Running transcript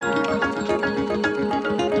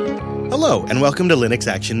Hello, and welcome to Linux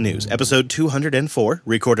Action News, episode 204,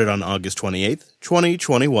 recorded on August 28th,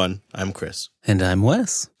 2021. I'm Chris. And I'm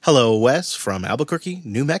Wes. Hello, Wes, from Albuquerque,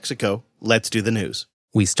 New Mexico. Let's do the news.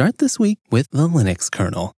 We start this week with the Linux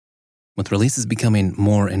kernel. With releases becoming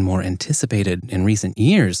more and more anticipated in recent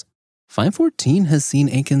years, 5.14 has seen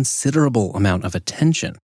a considerable amount of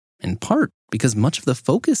attention, in part because much of the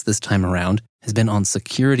focus this time around has been on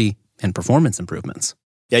security and performance improvements.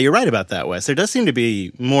 Yeah, you're right about that, Wes. There does seem to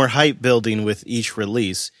be more hype building with each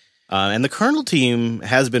release. And the kernel team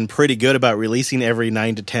has been pretty good about releasing every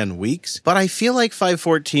 9 to 10 weeks. But I feel like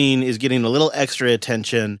 5.14 is getting a little extra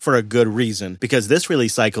attention for a good reason, because this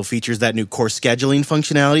release cycle features that new core scheduling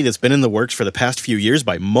functionality that's been in the works for the past few years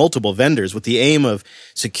by multiple vendors with the aim of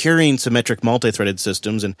securing symmetric multi-threaded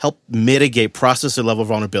systems and help mitigate processor-level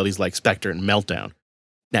vulnerabilities like Spectre and Meltdown.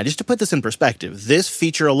 Now, just to put this in perspective, this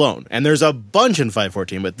feature alone, and there's a bunch in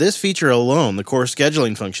 5.14, but this feature alone, the core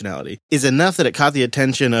scheduling functionality, is enough that it caught the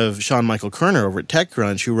attention of Sean Michael Kerner over at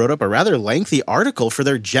TechCrunch, who wrote up a rather lengthy article for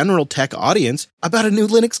their general tech audience about a new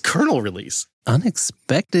Linux kernel release.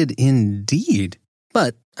 Unexpected indeed.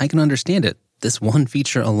 But I can understand it. This one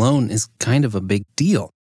feature alone is kind of a big deal.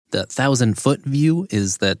 The 1,000-foot view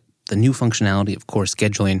is that the new functionality of core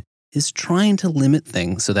scheduling is trying to limit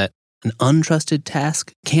things so that an untrusted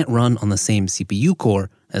task can't run on the same CPU core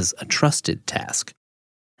as a trusted task.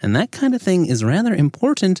 And that kind of thing is rather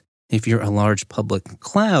important if you're a large public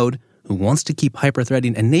cloud who wants to keep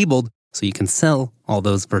hyperthreading enabled so you can sell all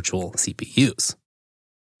those virtual CPUs.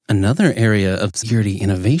 Another area of security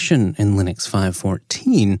innovation in Linux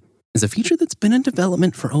 5.14 is a feature that's been in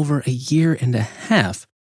development for over a year and a half,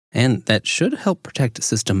 and that should help protect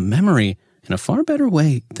system memory in a far better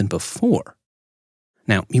way than before.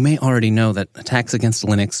 Now, you may already know that attacks against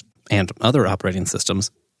Linux and other operating systems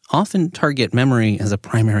often target memory as a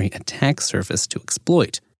primary attack surface to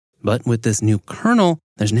exploit. But with this new kernel,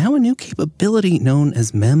 there's now a new capability known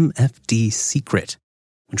as memfd secret,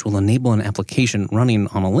 which will enable an application running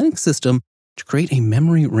on a Linux system to create a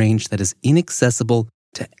memory range that is inaccessible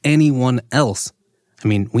to anyone else. I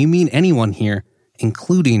mean, we mean anyone here,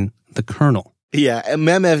 including the kernel. Yeah,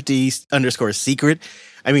 memfd_secret.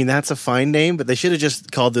 I mean, that's a fine name, but they should have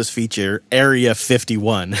just called this feature Area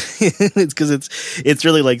 51. It's because it's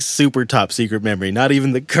really like super top secret memory. Not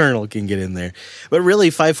even the kernel can get in there. But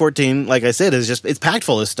really, 5.14, like I said, it's packed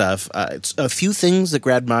full of stuff. It's a few things that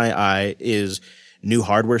grabbed my eye is new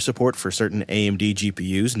hardware support for certain AMD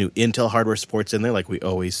GPUs, new Intel hardware support's in there like we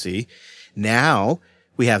always see. Now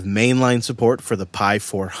we have mainline support for the Pi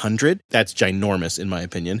 400. That's ginormous, in my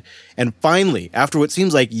opinion. And finally, after what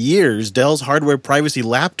seems like years, Dell's hardware privacy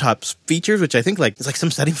laptop features, which I think is like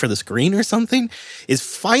some setting for the screen or something, is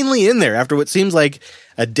finally in there after what seems like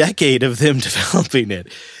a decade of them developing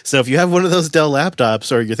it. So if you have one of those Dell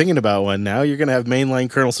laptops or you're thinking about one now, you're going to have mainline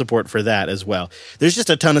kernel support for that as well. There's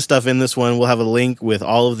just a ton of stuff in this one. We'll have a link with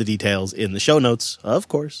all of the details in the show notes, of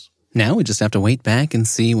course. Now we just have to wait back and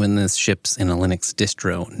see when this ships in a Linux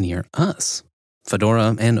distro near us.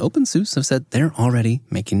 Fedora and OpenSUSE have said they're already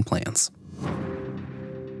making plans.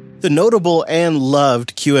 The notable and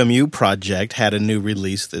loved QEMU project had a new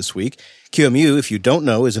release this week. QEMU, if you don't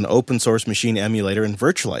know, is an open source machine emulator and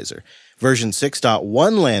virtualizer. Version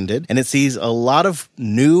 6.1 landed, and it sees a lot of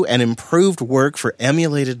new and improved work for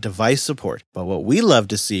emulated device support. But what we love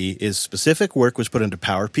to see is specific work was put into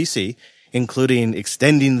PowerPC, including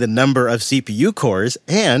extending the number of CPU cores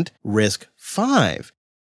and RISC-V.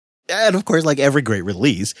 And of course, like every great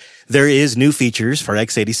release, there is new features for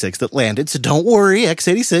x86 that landed, so don't worry,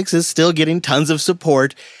 x86 is still getting tons of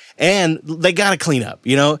support, and they gotta clean up,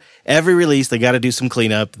 Every release, they gotta do some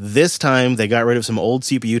cleanup. This time, they got rid of some old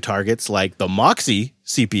CPU targets like the Moxie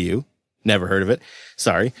CPU. Never heard of it.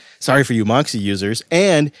 Sorry for you Moxie users.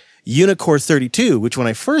 And Unicore 32, which when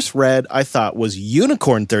I first read, I thought was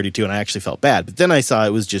Unicorn 32, and I actually felt bad. But then I saw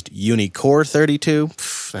it was just Unicore 32.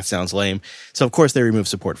 That sounds lame. So of course they removed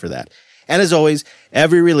support for that. And as always,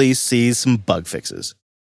 every release sees some bug fixes.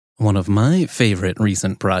 One of my favorite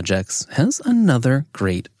recent projects has another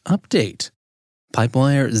great update.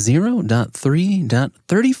 Pipewire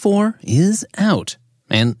 0.3.34 is out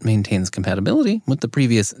and maintains compatibility with the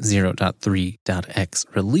previous 0.3.x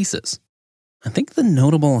releases. I think the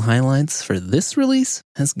notable highlights for this release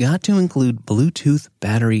has got to include Bluetooth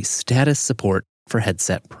battery status support for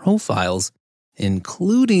headset profiles,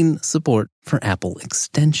 including support for Apple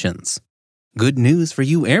extensions. Good news for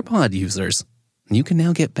you AirPod users. You can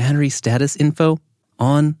now get battery status info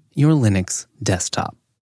on your Linux desktop.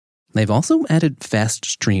 They've also added fast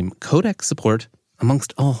stream codec support,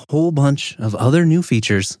 amongst a whole bunch of other new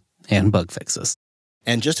features and bug fixes.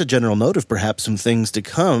 And just a general note of perhaps some things to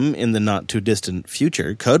come in the not-too-distant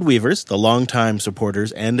future, Codeweavers, the longtime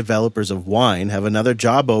supporters and developers of Wine, have another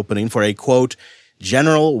job opening for a, quote,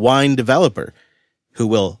 general wine developer, who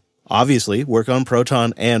will obviously work on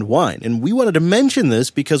Proton and Wine. And we wanted to mention this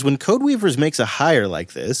because when Codeweavers makes a hire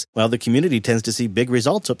like this, well, the community tends to see big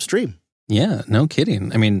results upstream. Yeah, no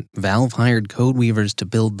kidding. I mean, Valve hired Codeweavers to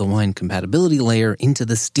build the Wine compatibility layer into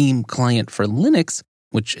the Steam client for Linux,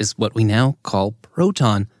 which is what we now call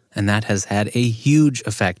Proton, and that has had a huge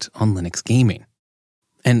effect on Linux gaming.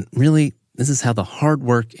 And really, this is how the hard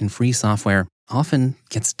work in free software often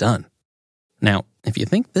gets done. Now, if you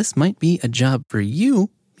think this might be a job for you,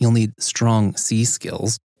 you'll need strong C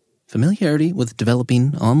skills, familiarity with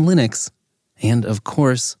developing on Linux, and of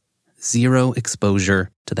course, zero exposure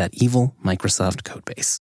to that evil Microsoft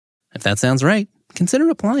codebase. If that sounds right, consider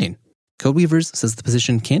applying. Codeweavers says the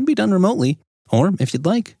position can be done remotely, or, if you'd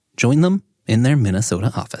like, join them in their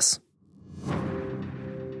Minnesota office.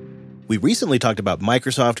 We recently talked about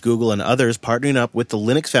Microsoft, Google, and others partnering up with the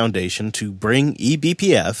Linux Foundation to bring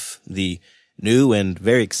eBPF, the new and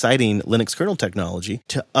very exciting Linux kernel technology,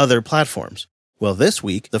 to other platforms. Well, this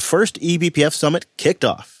week, the first eBPF Summit kicked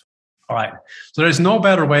off. All right. So there's no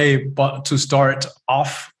better way but to start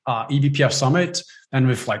off eBPF Summit than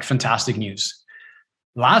with fantastic news.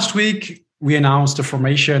 Last week, we announced the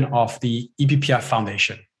formation of the eBPF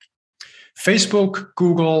Foundation. Facebook,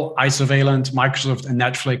 Google, Isovalent, Microsoft, and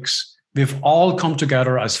Netflix, we've all come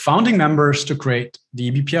together as founding members to create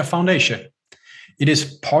the eBPF Foundation. It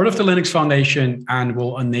is part of the Linux Foundation and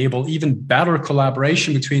will enable even better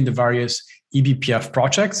collaboration between the various eBPF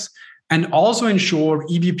projects and also ensure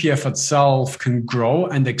eBPF itself can grow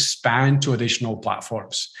and expand to additional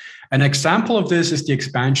platforms. An example of this is the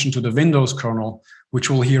expansion to the Windows kernel, which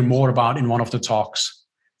we'll hear more about in one of the talks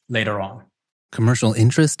later on. Commercial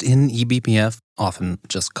interest in eBPF, often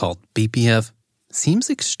just called BPF, seems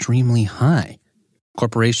extremely high.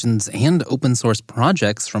 Corporations and open source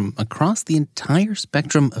projects from across the entire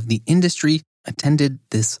spectrum of the industry attended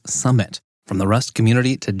this summit. From the Rust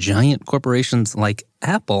community to giant corporations like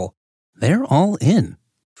Apple, they're all in.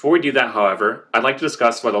 Before we do that, however, I'd like to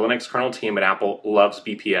discuss why the Linux kernel team at Apple loves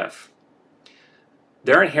BPF.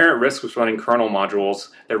 There are inherent risks with running kernel modules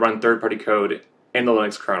that run third-party code in the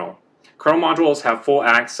Linux kernel. Kernel modules have full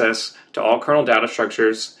access to all kernel data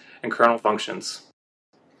structures and kernel functions.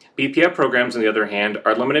 BPF programs, on the other hand,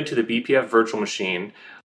 are limited to the BPF virtual machine,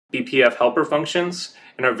 BPF helper functions,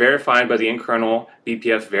 and are verified by the in-kernel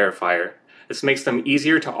BPF verifier. This makes them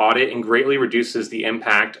easier to audit and greatly reduces the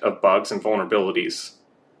impact of bugs and vulnerabilities.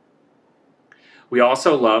 We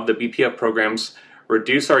also love that BPF programs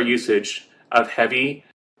reduce our usage of heavy,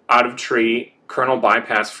 out-of-tree kernel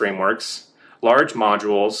bypass frameworks, large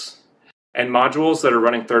modules, and modules that are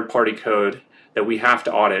running third-party code that we have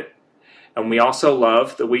to audit. And we also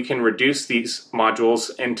love that we can reduce these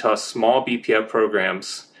modules into small BPF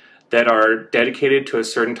programs that are dedicated to a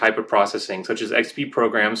certain type of processing, such as XP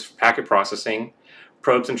programs for packet processing,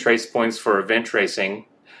 probes and trace points for event tracing,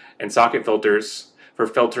 and socket filters for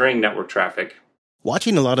filtering network traffic.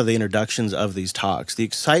 Watching a lot of the introductions of these talks, the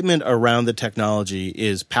excitement around the technology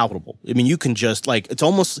is palpable. I mean, you can just, it's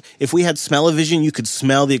almost, if we had smell-o-vision, you could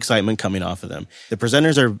smell the excitement coming off of them. The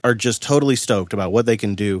presenters are just totally stoked about what they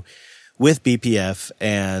can do with BPF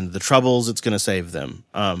and the troubles it's going to save them.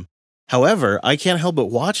 However, I can't help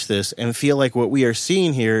but watch this and feel like what we are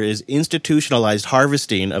seeing here is institutionalized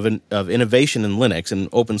harvesting of innovation in Linux and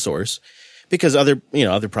open source, because other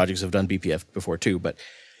projects have done BPF before too, but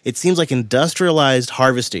it seems like industrialized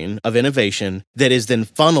harvesting of innovation that is then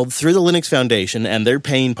funneled through the Linux Foundation and their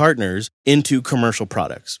paying partners into commercial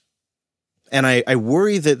products. And I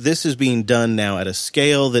worry that this is being done now at a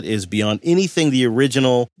scale that is beyond anything the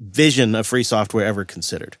original vision of free software ever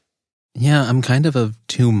considered. Yeah, I'm kind of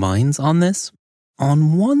two minds on this.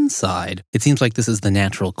 On one side, it seems like this is the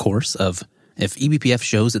natural course of if eBPF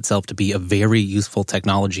shows itself to be a very useful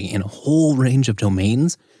technology in a whole range of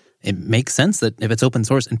domains, it makes sense that if it's open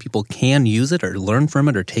source and people can use it or learn from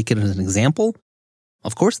it or take it as an example,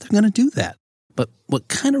 of course they're going to do that. But what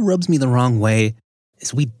kind of rubs me the wrong way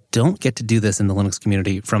is we don't get to do this in the Linux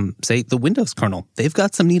community from, say, the Windows kernel. They've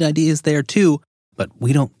got some neat ideas there too, but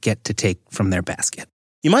we don't get to take from their basket.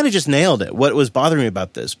 You might have just nailed it, what was bothering me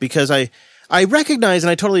about this, because I recognize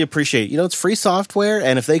and I totally appreciate, it's free software,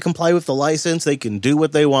 and if they comply with the license, they can do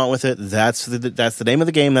what they want with it. That's the name of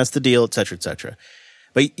the game, that's the deal, et cetera, et cetera.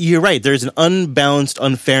 But you're right, there's an unbalanced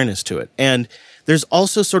unfairness to it. And there's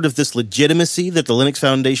also sort of this legitimacy that the Linux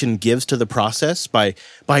Foundation gives to the process by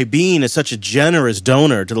being such a generous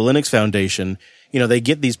donor to the Linux Foundation. They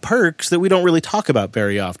get these perks that we don't really talk about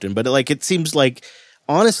very often, but it seems like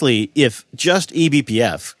honestly, if just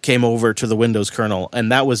eBPF came over to the Windows kernel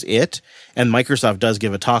and that was it, and Microsoft does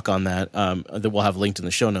give a talk on that that we'll have linked in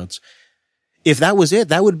the show notes. If that was it,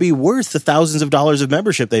 that would be worth the thousands of dollars of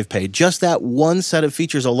membership they've paid. Just that one set of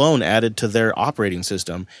features alone added to their operating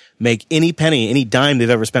system make any penny, any dime they've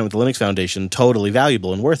ever spent with the Linux Foundation totally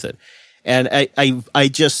valuable and worth it. And I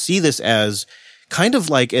just see this as kind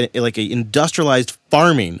of like a industrialized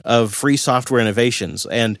farming of free software innovations.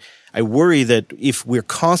 And I worry that if we're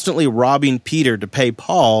constantly robbing Peter to pay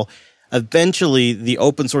Paul, eventually the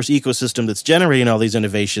open source ecosystem that's generating all these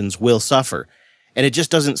innovations will suffer. And it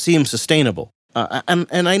just doesn't seem sustainable.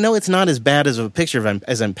 And I know it's not as bad as a picture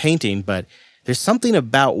as I'm painting, but there's something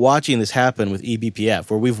about watching this happen with eBPF,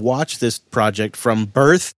 where we've watched this project from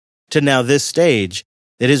birth to now this stage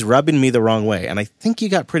that is rubbing me the wrong way. And I think you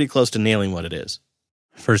got pretty close to nailing what it is.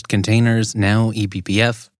 First containers, now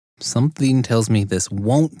eBPF. Something tells me this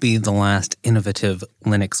won't be the last innovative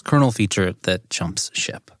Linux kernel feature that jumps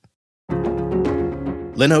ship.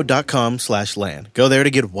 Linode.com/LAN. Go there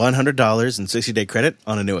to get $100 in 60-day credit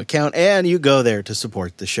on a new account, and you go there to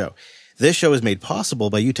support the show. This show is made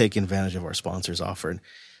possible by you taking advantage of our sponsors' offer. And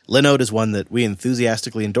Linode is one that we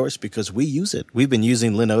enthusiastically endorse because we use it. We've been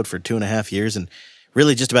using Linode for 2.5 years, and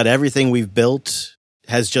really just about everything we've built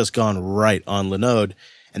has just gone right on Linode.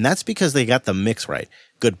 And that's because they got the mix right.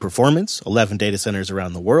 Good performance, 11 data centers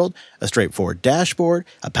around the world, a straightforward dashboard,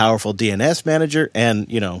 a powerful DNS manager, and,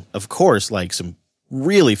 of course, like some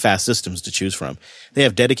really fast systems to choose from. They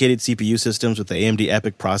have dedicated CPU systems with the AMD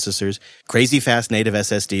EPYC processors, crazy fast native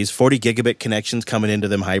SSDs, 40 gigabit connections coming into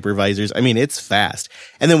them hypervisors. I mean, it's fast.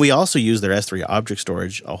 And then we also use their S3 object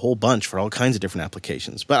storage a whole bunch for all kinds of different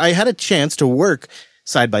applications. But I had a chance to work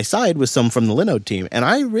side by side with some from the Linode team, and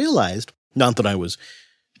I realized, not that I was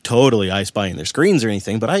totally eye-spying their screens or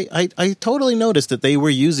anything, but I totally noticed that they were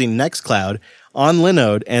using Nextcloud on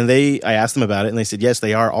Linode, and I asked them about it, and they said, yes,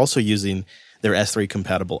 they are also using their S3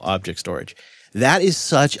 compatible object storage. That is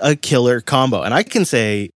such a killer combo. And I can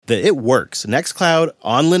say that it works. Nextcloud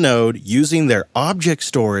on Linode using their object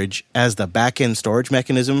storage as the backend storage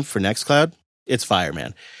mechanism for Nextcloud. It's fire,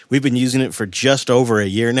 man. We've been using it for just over a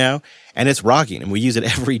year now, and it's rocking, and we use it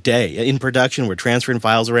every day. In production, we're transferring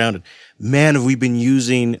files around, and man, have we been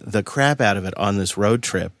using the crap out of it on this road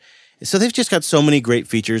trip. So they've just got so many great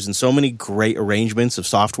features and so many great arrangements of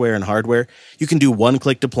software and hardware. You can do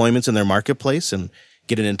one-click deployments in their marketplace and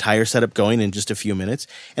get an entire setup going in just a few minutes.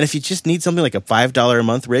 And if you just need something like a $5 a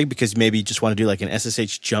month rig because maybe you just want to do like an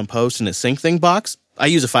SSH jump host and a SyncThing box, I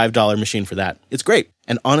use a $5 machine for that. It's great.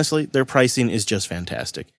 And honestly, their pricing is just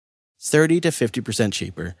fantastic. 30 to 50%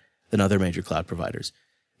 cheaper than other major cloud providers.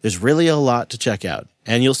 There's really a lot to check out.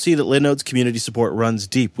 And you'll see that Linode's community support runs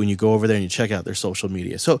deep when you go over there and you check out their social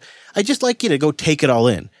media. So I'd just like you to go take it all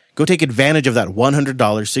in. Go take advantage of that $100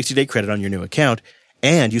 60-day credit on your new account,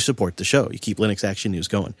 and you support the show. You keep Linux Action News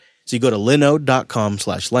going. So you go to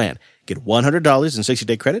linode.com/LAN. Get $100 in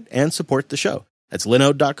 60-day credit and support the show. That's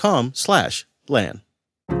linode.com/LAN.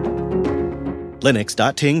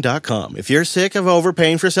 Linux.ting.com. If you're sick of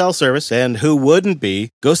overpaying for cell service, and who wouldn't be,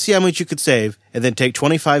 go see how much you could save and then take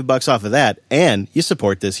 $25 off of that, and you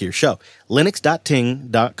support this here show.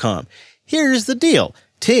 Linux.ting.com. Here's the deal.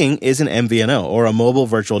 Ting is an MVNO, or a mobile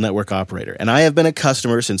virtual network operator, and I have been a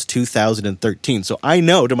customer since 2013, so I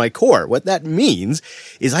know to my core what that means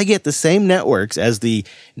is I get the same networks as the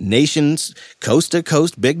nation's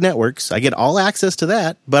coast-to-coast big networks. I get all access to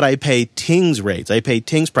that, but I pay Ting's rates. I pay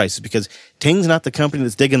Ting's prices because Ting's not the company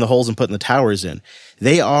that's digging the holes and putting the towers in.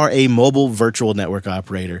 They are a mobile virtual network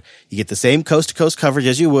operator. You get the same coast-to-coast coverage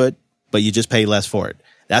as you would, but you just pay less for it.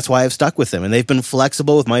 That's why I've stuck with them, and they've been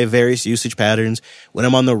flexible with my various usage patterns when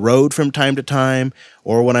I'm on the road from time to time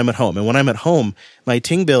or when I'm at home. And when I'm at home, my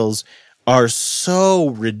Ting bills are so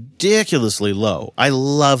ridiculously low. I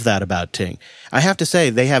love that about Ting. I have to say,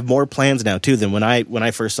 they have more plans now, too, than when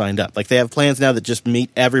I first signed up. Like, they have plans now that just meet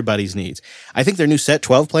everybody's needs. I think their new Set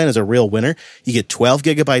 12 plan is a real winner. You get 12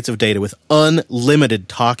 gigabytes of data with unlimited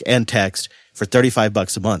talk and text for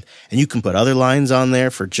 $35 a month. And you can put other lines on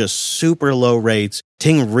there for just super low rates.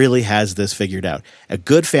 Ting really has this figured out. A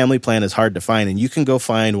good family plan is hard to find, and you can go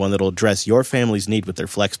find one that'll address your family's need with their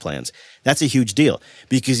flex plans. That's a huge deal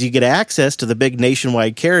because you get access to the big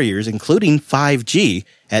nationwide carriers, including 5G,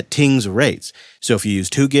 at Ting's rates. So if you use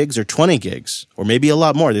 2 gigs or 20 gigs, or maybe a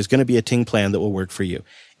lot more, there's going to be a Ting plan that will work for you.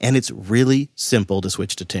 And it's really simple to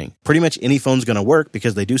switch to Ting. Pretty much any phone's going to work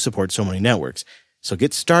because they do support so many networks. So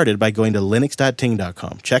get started by going to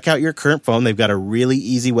linux.ting.com. Check out your current phone. They've got a really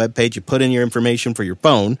easy web page. You put in your information for your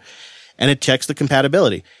phone, and it checks the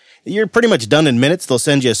compatibility. You're pretty much done in minutes. They'll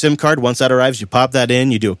send you a SIM card. Once that arrives, you pop that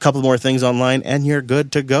in, you do a couple more things online, and you're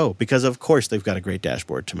good to go. Because, of course, they've got a great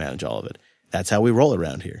dashboard to manage all of it. That's how we roll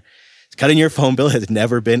around here. Cutting your phone bill has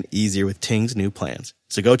never been easier with Ting's new plans.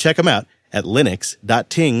 So go check them out at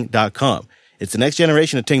linux.ting.com. It's the next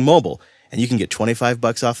generation of Ting Mobile, and you can get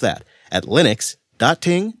 $25 off that at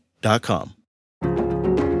linux.ting.com.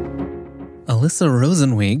 Alyssa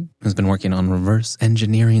Rosenweig, who's been working on reverse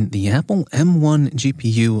engineering the Apple M1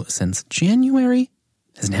 GPU since January,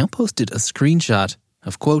 has now posted a screenshot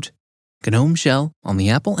of, quote, GNOME shell on the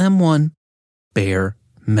Apple M1, bare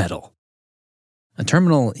metal. A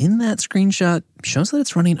terminal in that screenshot shows that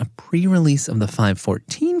it's running a pre-release of the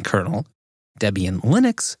 5.14 kernel, Debian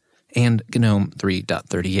Linux, and GNOME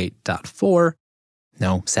 3.38.4.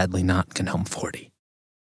 No, sadly not GNOME 40.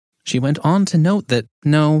 She went on to note that,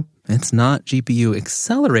 no, it's not GPU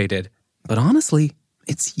accelerated, but honestly,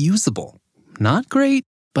 it's usable. Not great,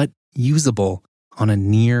 but usable on a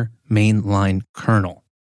near mainline kernel.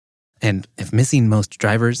 And if missing most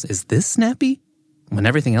drivers is this snappy, when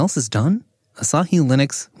everything else is done, Asahi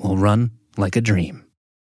Linux will run like a dream.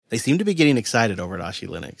 They seem to be getting excited over at Asahi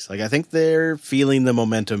Linux. I think they're feeling the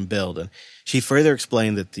momentum build. And she further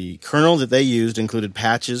explained that the kernel that they used included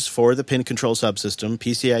patches for the pin control subsystem,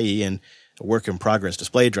 PCIe, and a work-in-progress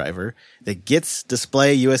display driver that gets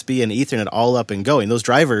display, USB, and Ethernet all up and going. Those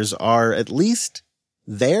drivers are at least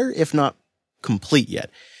there, if not complete yet.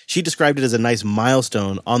 She described it as a nice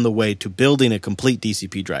milestone on the way to building a complete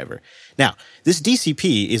DCP driver. Now, this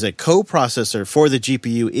DCP is a coprocessor for the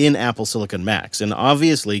GPU in Apple Silicon Macs, and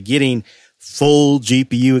obviously getting full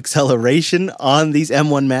GPU acceleration on these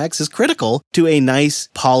M1 Macs is critical to a nice,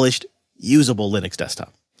 polished, usable Linux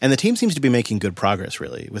desktop. And the team seems to be making good progress,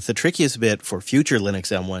 really, with the trickiest bit for future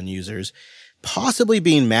Linux M1 users possibly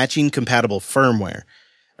being matching compatible firmware.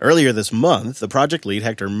 Earlier this month, the project lead,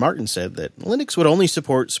 Hector Martin, said that Linux would only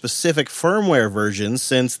support specific firmware versions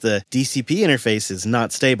since the DCP interface is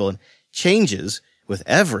not stable and changes with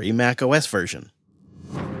every macOS version.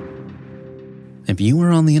 If you were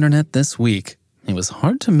on the internet this week, it was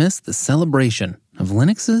hard to miss the celebration of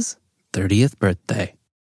Linux's 30th birthday.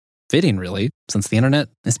 Fitting, really, since the internet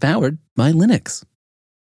is powered by Linux.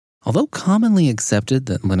 Although commonly accepted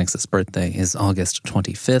that Linux's birthday is August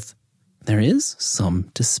 25th, there is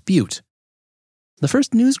some dispute. The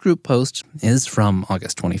first newsgroup post is from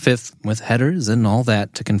August 25th, with headers and all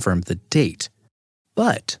that to confirm the date.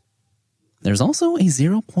 But there's also a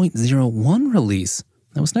 0.01 release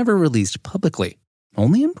that was never released publicly,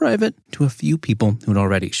 only in private to a few people who'd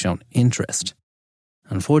already shown interest.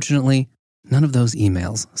 Unfortunately, none of those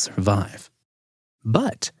emails survive.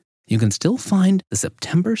 But you can still find the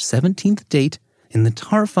September 17th date in the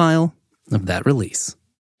tar file of that release.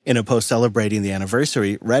 In a post celebrating the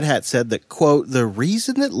anniversary, Red Hat said that, quote, the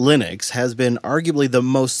reason that Linux has been arguably the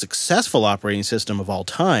most successful operating system of all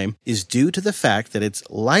time is due to the fact that its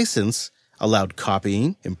license allowed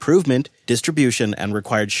copying, improvement, distribution, and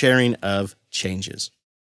required sharing of changes.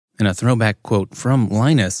 In a throwback quote from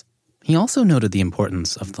Linus, he also noted the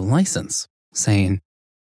importance of the license, saying,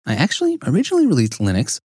 I actually originally released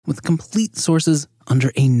Linux with complete sources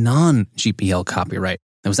under a non-GPL copyright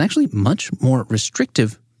that was actually much more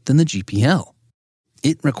restrictive than the GPL.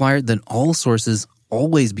 It required that all sources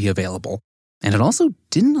always be available, and it also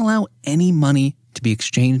didn't allow any money to be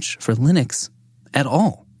exchanged for Linux at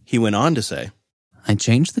all. He went on to say, I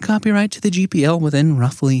changed the copyright to the GPL within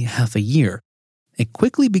roughly half a year. It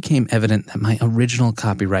quickly became evident that my original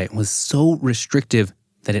copyright was so restrictive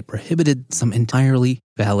that it prohibited some entirely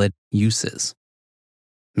valid uses.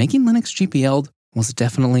 Making Linux GPL'd was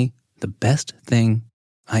definitely the best thing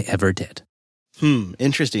I ever did.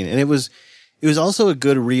 Interesting. And it was also a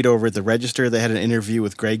good read over at the Register. They had an interview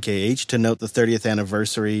with Greg KH to note the 30th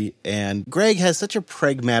anniversary. And Greg has such a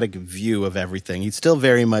pragmatic view of everything. He's still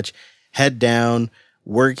very much head down,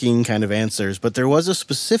 working kind of answers. But there was a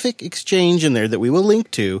specific exchange in there that we will link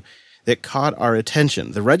to that caught our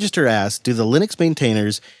attention. The Register asked, do the Linux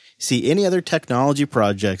maintainers see any other technology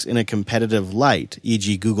projects in a competitive light,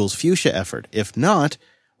 e.g. Google's Fuchsia effort? If not,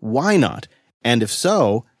 why not? And if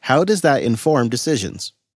so, how does that inform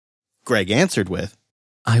decisions? Greg answered with,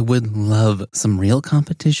 I would love some real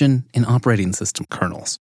competition in operating system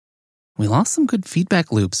kernels. We lost some good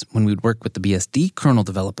feedback loops when we'd work with the BSD kernel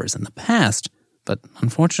developers in the past, but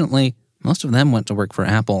unfortunately, most of them went to work for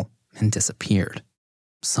Apple and disappeared.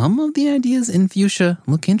 Some of the ideas in Fuchsia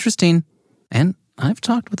look interesting, and I've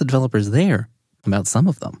talked with the developers there about some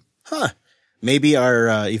of them. Maybe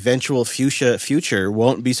our eventual Fuchsia future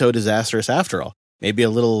won't be so disastrous after all. Maybe a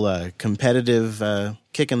little competitive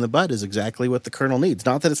kick in the butt is exactly what the kernel needs.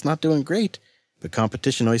 Not that it's not doing great, but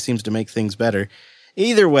competition always seems to make things better.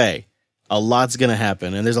 Either way, a lot's going to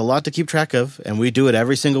happen, and there's a lot to keep track of, and we do it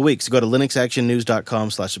every single week. So go to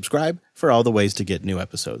linuxactionnews.com/subscribe for all the ways to get new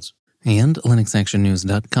episodes. And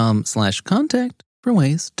linuxactionnews.com/contact for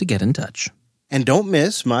ways to get in touch. And don't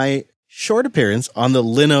miss my short appearance on the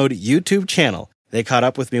Linode YouTube channel. They caught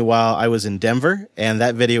up with me while I was in Denver, and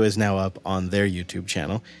that video is now up on their YouTube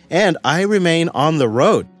channel. And I remain on the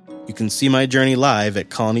road. You can see my journey live at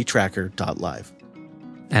colonytracker.live.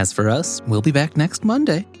 As for us, we'll be back next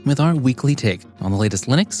Monday with our weekly take on the latest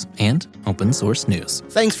Linux and open source news.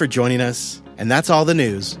 Thanks for joining us, and that's all the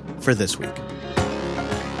news for this week.